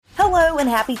Hello and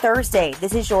happy Thursday.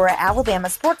 This is your Alabama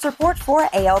Sports Report for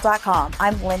AL.com.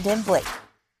 I'm Lyndon Blake.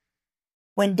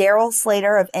 When Daryl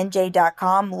Slater of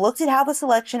NJ.com looked at how the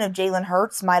selection of Jalen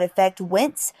Hurts might affect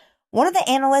Wentz, one of the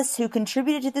analysts who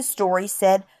contributed to the story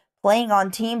said playing on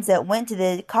teams that went to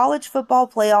the College Football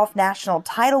Playoff national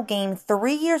title game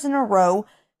 3 years in a row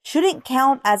shouldn't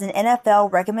count as an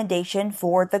NFL recommendation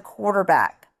for the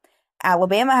quarterback.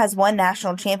 Alabama has won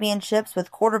national championships with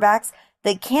quarterbacks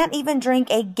that can't even drink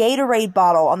a Gatorade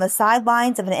bottle on the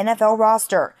sidelines of an NFL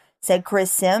roster, said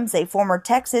Chris Sims, a former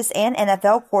Texas and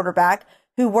NFL quarterback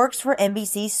who works for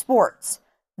NBC Sports.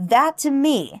 That, to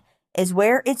me, is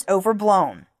where it's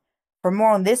overblown. For more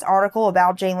on this article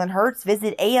about Jalen Hurts,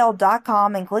 visit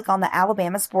AL.com and click on the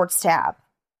Alabama Sports tab.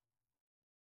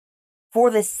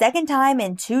 For the second time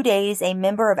in 2 days, a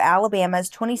member of Alabama's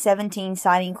 2017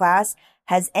 signing class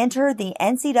has entered the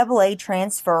NCAA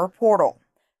transfer portal.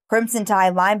 Crimson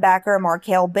Tide linebacker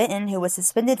Markel Benton, who was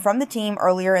suspended from the team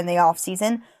earlier in the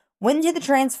offseason, went into the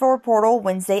transfer portal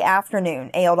Wednesday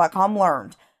afternoon, AL.com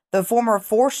learned. The former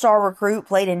four-star recruit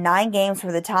played in 9 games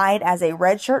for the Tide as a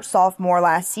redshirt sophomore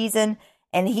last season,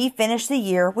 and he finished the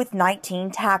year with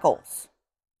 19 tackles.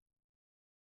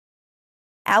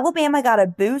 Alabama got a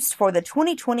boost for the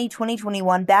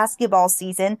 2020-2021 basketball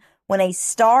season when a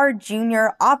star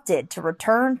junior opted to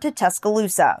return to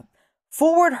Tuscaloosa.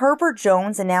 Forward Herbert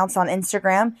Jones announced on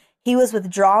Instagram he was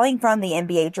withdrawing from the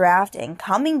NBA draft and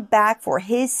coming back for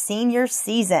his senior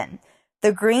season.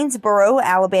 The Greensboro,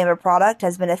 Alabama product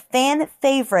has been a fan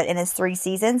favorite in his 3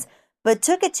 seasons, but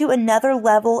took it to another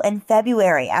level in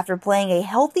February after playing a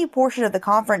healthy portion of the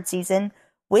conference season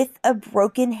with a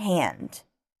broken hand.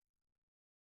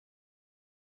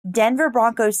 Denver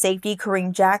Broncos safety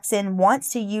Kareem Jackson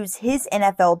wants to use his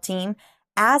NFL team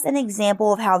as an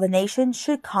example of how the nation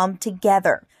should come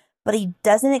together, but he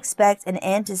doesn't expect an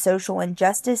end to social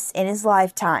injustice in his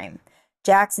lifetime.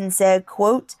 Jackson said,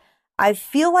 quote, "I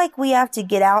feel like we have to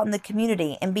get out in the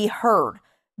community and be heard,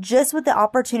 just with the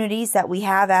opportunities that we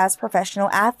have as professional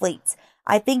athletes.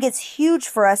 I think it's huge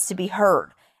for us to be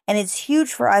heard, and it's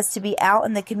huge for us to be out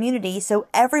in the community so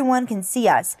everyone can see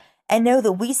us and know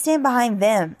that we stand behind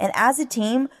them, and as a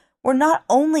team, we're not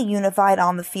only unified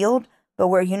on the field, but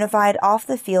we're unified off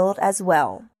the field as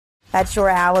well." That's your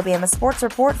Alabama Sports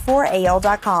Report for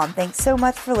AL.com. Thanks so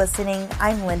much for listening.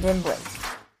 I'm Lyndon Blake.